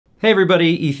Hey everybody,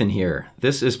 Ethan here.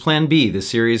 This is Plan B, the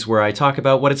series where I talk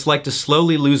about what it's like to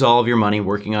slowly lose all of your money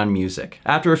working on music.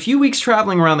 After a few weeks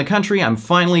traveling around the country, I'm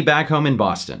finally back home in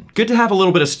Boston. Good to have a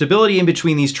little bit of stability in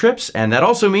between these trips, and that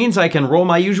also means I can roll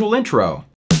my usual intro.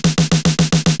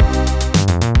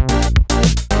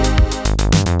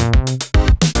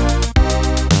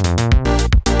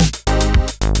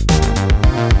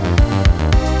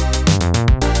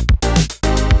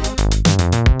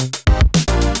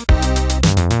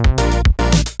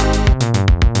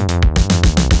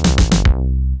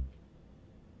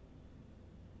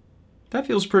 That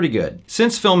feels pretty good.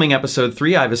 Since filming episode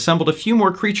 3, I've assembled a few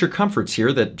more creature comforts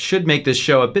here that should make this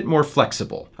show a bit more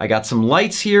flexible. I got some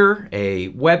lights here, a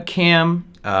webcam,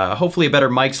 hopefully a better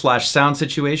mic/sound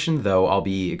situation, though I'll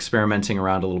be experimenting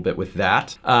around a little bit with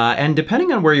that. And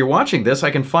depending on where you're watching this, I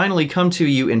can finally come to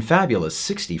you in fabulous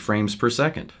 60 frames per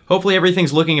second. Hopefully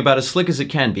everything's looking about as slick as it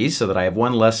can be so that I have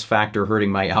one less factor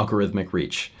hurting my algorithmic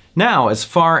reach. Now, as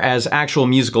far as actual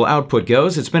musical output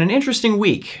goes, it's been an interesting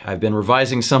week. I've been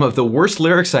revising some of the worst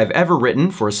lyrics I've ever written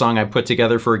for a song I put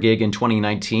together for a gig in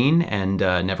 2019 and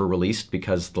never released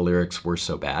because the lyrics were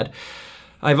so bad.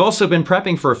 I've also been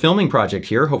prepping for a filming project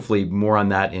here, hopefully more on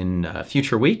that in a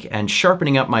future week, and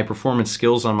sharpening up my performance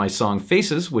skills on my song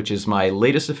Faces, which is my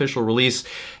latest official release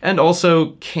and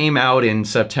also came out in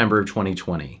September of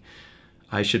 2020.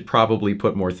 I should probably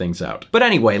put more things out. But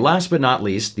anyway, last but not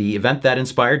least, the event that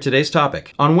inspired today's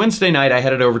topic. On Wednesday night, I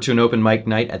headed over to an open mic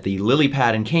night at the Lily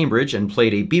Pad in Cambridge and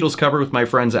played a Beatles cover with my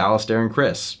friends Alistair and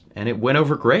Chris. And it went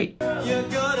over great. You're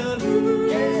gonna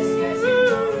lose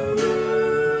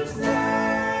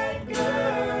that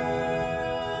girl.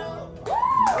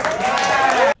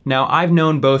 Now, I've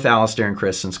known both Alistair and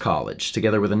Chris since college.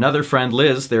 Together with another friend,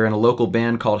 Liz, they're in a local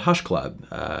band called Hush Club,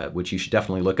 which you should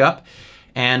definitely look up.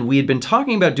 And we had been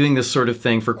talking about doing this sort of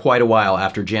thing for quite a while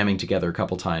after jamming together a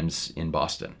couple times in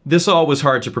Boston. This all was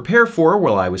hard to prepare for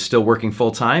while I was still working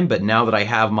full-time, but now that I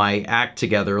have my act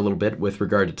together a little bit with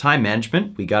regard to time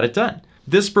management, we got it done.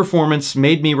 This performance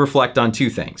made me reflect on two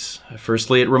things.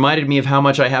 Firstly, it reminded me of how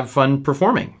much I have fun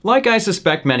performing. Like I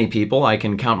suspect many people, I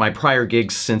can count my prior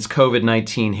gigs since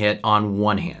COVID-19 hit on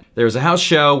one hand. There was a house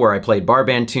show where I played bar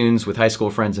band tunes with high school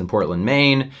friends in Portland,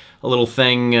 Maine, a little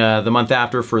thing the month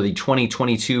after for the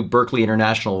 2022 Berkeley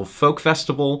International Folk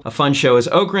Festival, a fun show as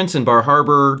Oakrents in Bar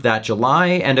Harbor that July,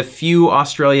 and a few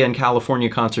Australia and California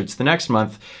concerts the next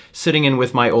month, sitting in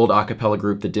with my old a cappella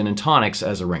group, the Din and Tonics,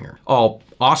 as a ringer. All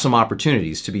awesome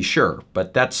opportunities, to be sure,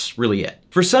 but that's really it.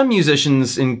 For some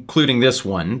musicians, including this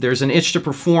one, there's an itch to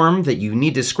perform that you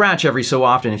need to scratch every so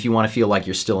often if you want to feel like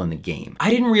you're still in the game. I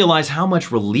didn't realize how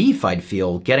much relief I'd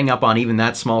feel getting up on even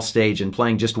that small stage and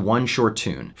playing just one short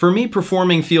tune. For me,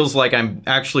 performing feels like I'm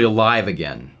actually alive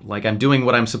again, like I'm doing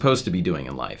what I'm supposed to be doing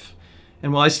in life.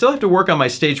 And while I still have to work on my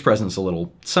stage presence a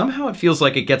little, somehow it feels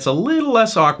like it gets a little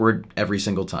less awkward every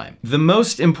single time. The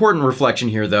most important reflection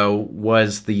here, though,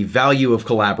 was the value of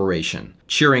collaboration.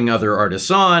 Cheering other artists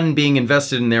on, being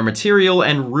invested in their material,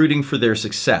 and rooting for their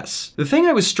success. The thing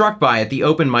I was struck by at the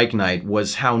open mic night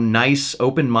was how nice,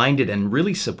 open-minded, and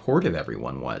really supportive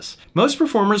everyone was. Most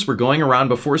performers were going around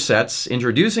before sets,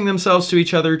 introducing themselves to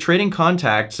each other, trading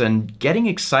contacts, and getting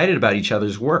excited about each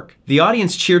other's work. The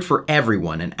audience cheered for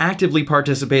everyone and actively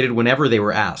participated whenever they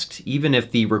were asked, even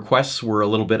if the requests were a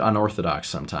little bit unorthodox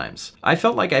sometimes. I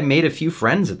felt like I made a few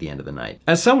friends at the end of the night.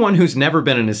 As someone who's never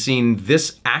been in a scene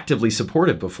this actively supportive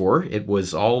before, it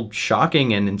was all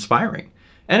shocking and inspiring.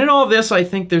 And in all of this, I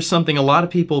think there's something a lot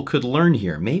of people could learn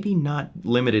here, maybe not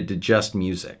limited to just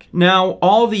music. Now,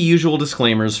 all the usual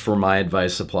disclaimers for my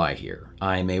advice apply here.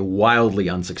 I'm a wildly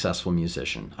unsuccessful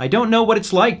musician. I don't know what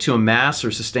it's like to amass or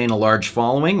sustain a large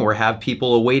following or have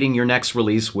people awaiting your next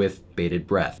release with bated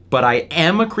breath. But I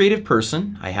am a creative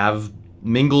person. I have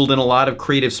mingled in a lot of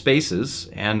creative spaces,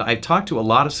 and I've talked to a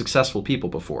lot of successful people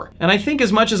before. And I think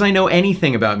as much as I know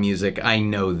anything about music, I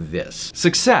know this.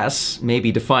 Success,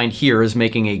 maybe defined here as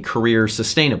making a career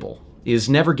sustainable, is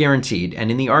never guaranteed,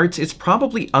 and in the arts, it's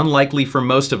probably unlikely for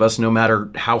most of us no matter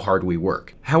how hard we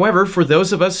work. However, for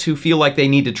those of us who feel like they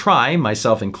need to try,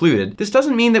 myself included, this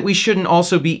doesn't mean that we shouldn't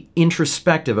also be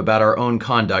introspective about our own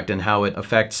conduct and how it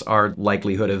affects our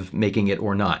likelihood of making it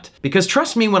or not. Because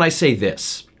trust me when I say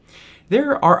this,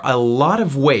 there are a lot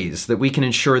of ways that we can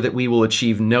ensure that we will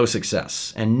achieve no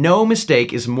success, and no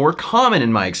mistake is more common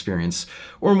in my experience,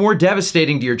 or more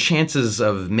devastating to your chances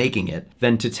of making it,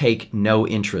 than to take no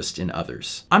interest in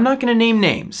others. I'm not gonna name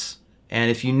names, and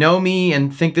if you know me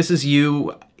and think this is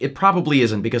you, it probably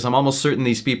isn't because I'm almost certain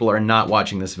these people are not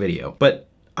watching this video. But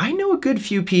I know a good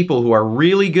few people who are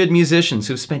really good musicians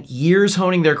who've spent years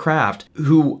honing their craft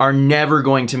who are never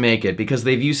going to make it because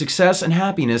they view success and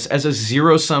happiness as a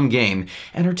zero-sum game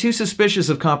and are too suspicious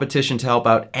of competition to help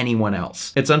out anyone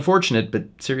else. It's unfortunate, but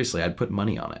seriously, I'd put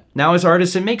money on it. Now, as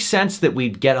artists, it makes sense that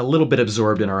we'd get a little bit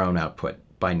absorbed in our own output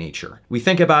by nature. We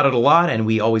think about it a lot and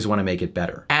we always want to make it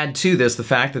better. Add to this the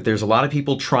fact that there's a lot of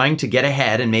people trying to get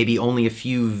ahead and maybe only a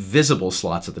few visible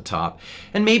slots at the top,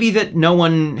 and maybe that no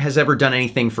one has ever done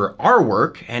anything for our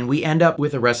work, and we end up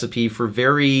with a recipe for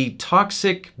very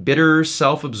toxic, bitter,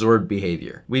 self-absorbed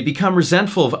behavior. We become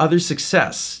resentful of others'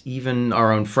 success, even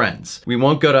our own friends. We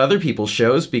won't go to other people's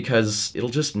shows because it'll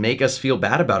just make us feel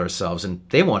bad about ourselves and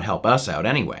they won't help us out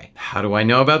anyway. How do I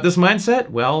know about this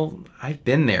mindset? Well, I've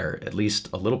been there, at least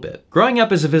a little bit. Growing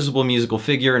up as a visible musical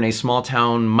figure in a small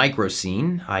town micro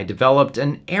scene, I developed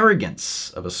an arrogance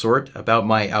of a sort about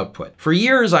my output. For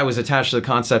years, I was attached to the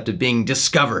concept of being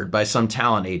discovered by some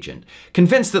talent agent,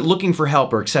 convinced that looking for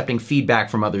help or accepting feedback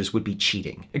from others would be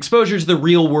cheating. Exposure to the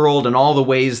real world and all the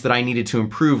ways that I needed to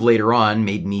improve later on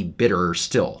made me bitterer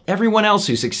still. Everyone else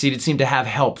who succeeded seemed to have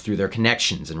help through their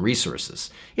connections and resources.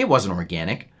 It wasn't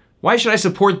organic. Why should I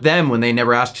support them when they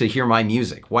never ask to hear my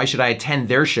music? Why should I attend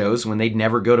their shows when they'd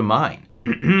never go to mine?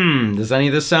 Does any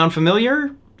of this sound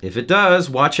familiar? If it does,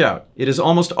 watch out. It is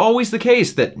almost always the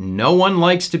case that no one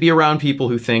likes to be around people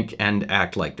who think and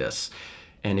act like this.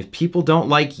 And if people don't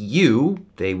like you,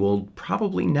 they will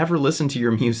probably never listen to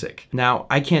your music. Now,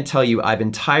 I can't tell you I've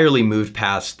entirely moved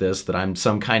past this, that I'm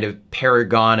some kind of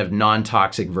paragon of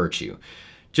non-toxic virtue.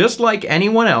 Just like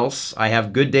anyone else, I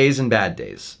have good days and bad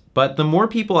days. But the more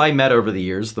people I met over the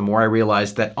years, the more I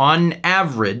realized that on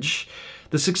average,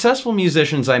 the successful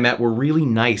musicians I met were really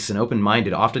nice and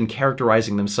open-minded, often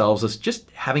characterizing themselves as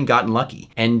just having gotten lucky.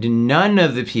 And none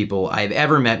of the people I've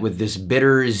ever met with this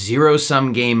bitter,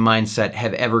 zero-sum game mindset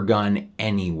have ever gone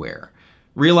anywhere.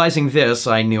 Realizing this,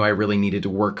 I knew I really needed to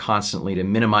work constantly to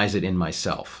minimize it in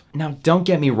myself. Now, don't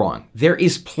get me wrong. There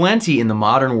is plenty in the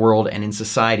modern world and in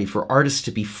society for artists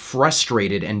to be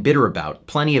frustrated and bitter about.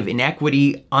 Plenty of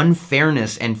inequity,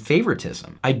 unfairness, and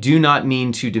favoritism. I do not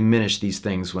mean to diminish these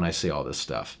things when I say all this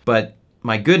stuff. But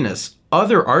my goodness,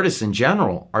 other artists in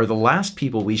general are the last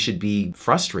people we should be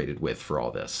frustrated with for all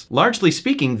this. Largely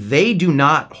speaking, they do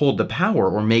not hold the power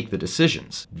or make the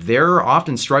decisions. They're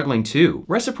often struggling too.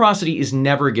 Reciprocity is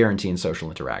never a guarantee in social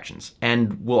interactions,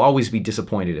 and we'll always be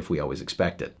disappointed if we always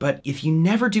expect it. But if you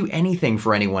never do anything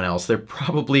for anyone else, they're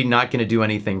probably not gonna do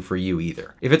anything for you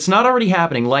either. If it's not already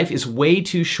happening, life is way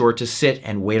too short to sit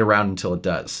and wait around until it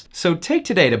does. So take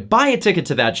today to buy a ticket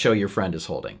to that show your friend is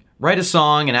holding. Write a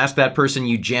song and ask that person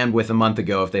you jammed with a month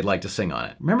ago if they'd like to sing on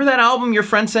it. Remember that album your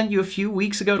friend sent you a few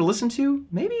weeks ago to listen to?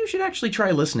 Maybe you should actually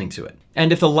try listening to it.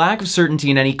 And if the lack of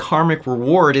certainty in any karmic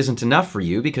reward isn't enough for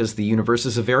you because the universe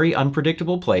is a very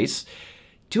unpredictable place,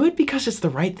 do it because it's the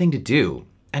right thing to do.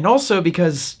 And also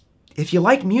because if you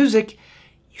like music,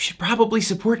 you should probably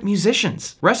support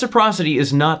musicians. Reciprocity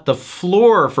is not the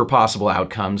floor for possible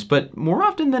outcomes, but more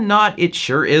often than not, it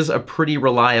sure is a pretty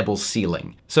reliable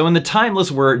ceiling. So in the timeless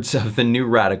words of the New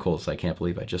Radicals, I can't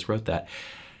believe I just wrote that,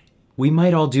 we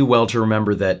might all do well to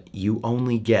remember that you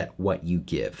only get what you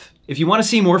give. If you want to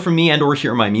see more from me and or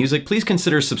hear my music, please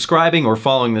consider subscribing or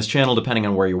following this channel depending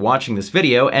on where you're watching this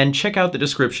video, and check out the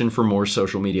description for more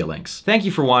social media links. Thank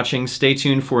you for watching, stay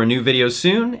tuned for a new video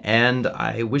soon, and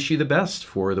I wish you the best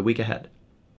for the week ahead.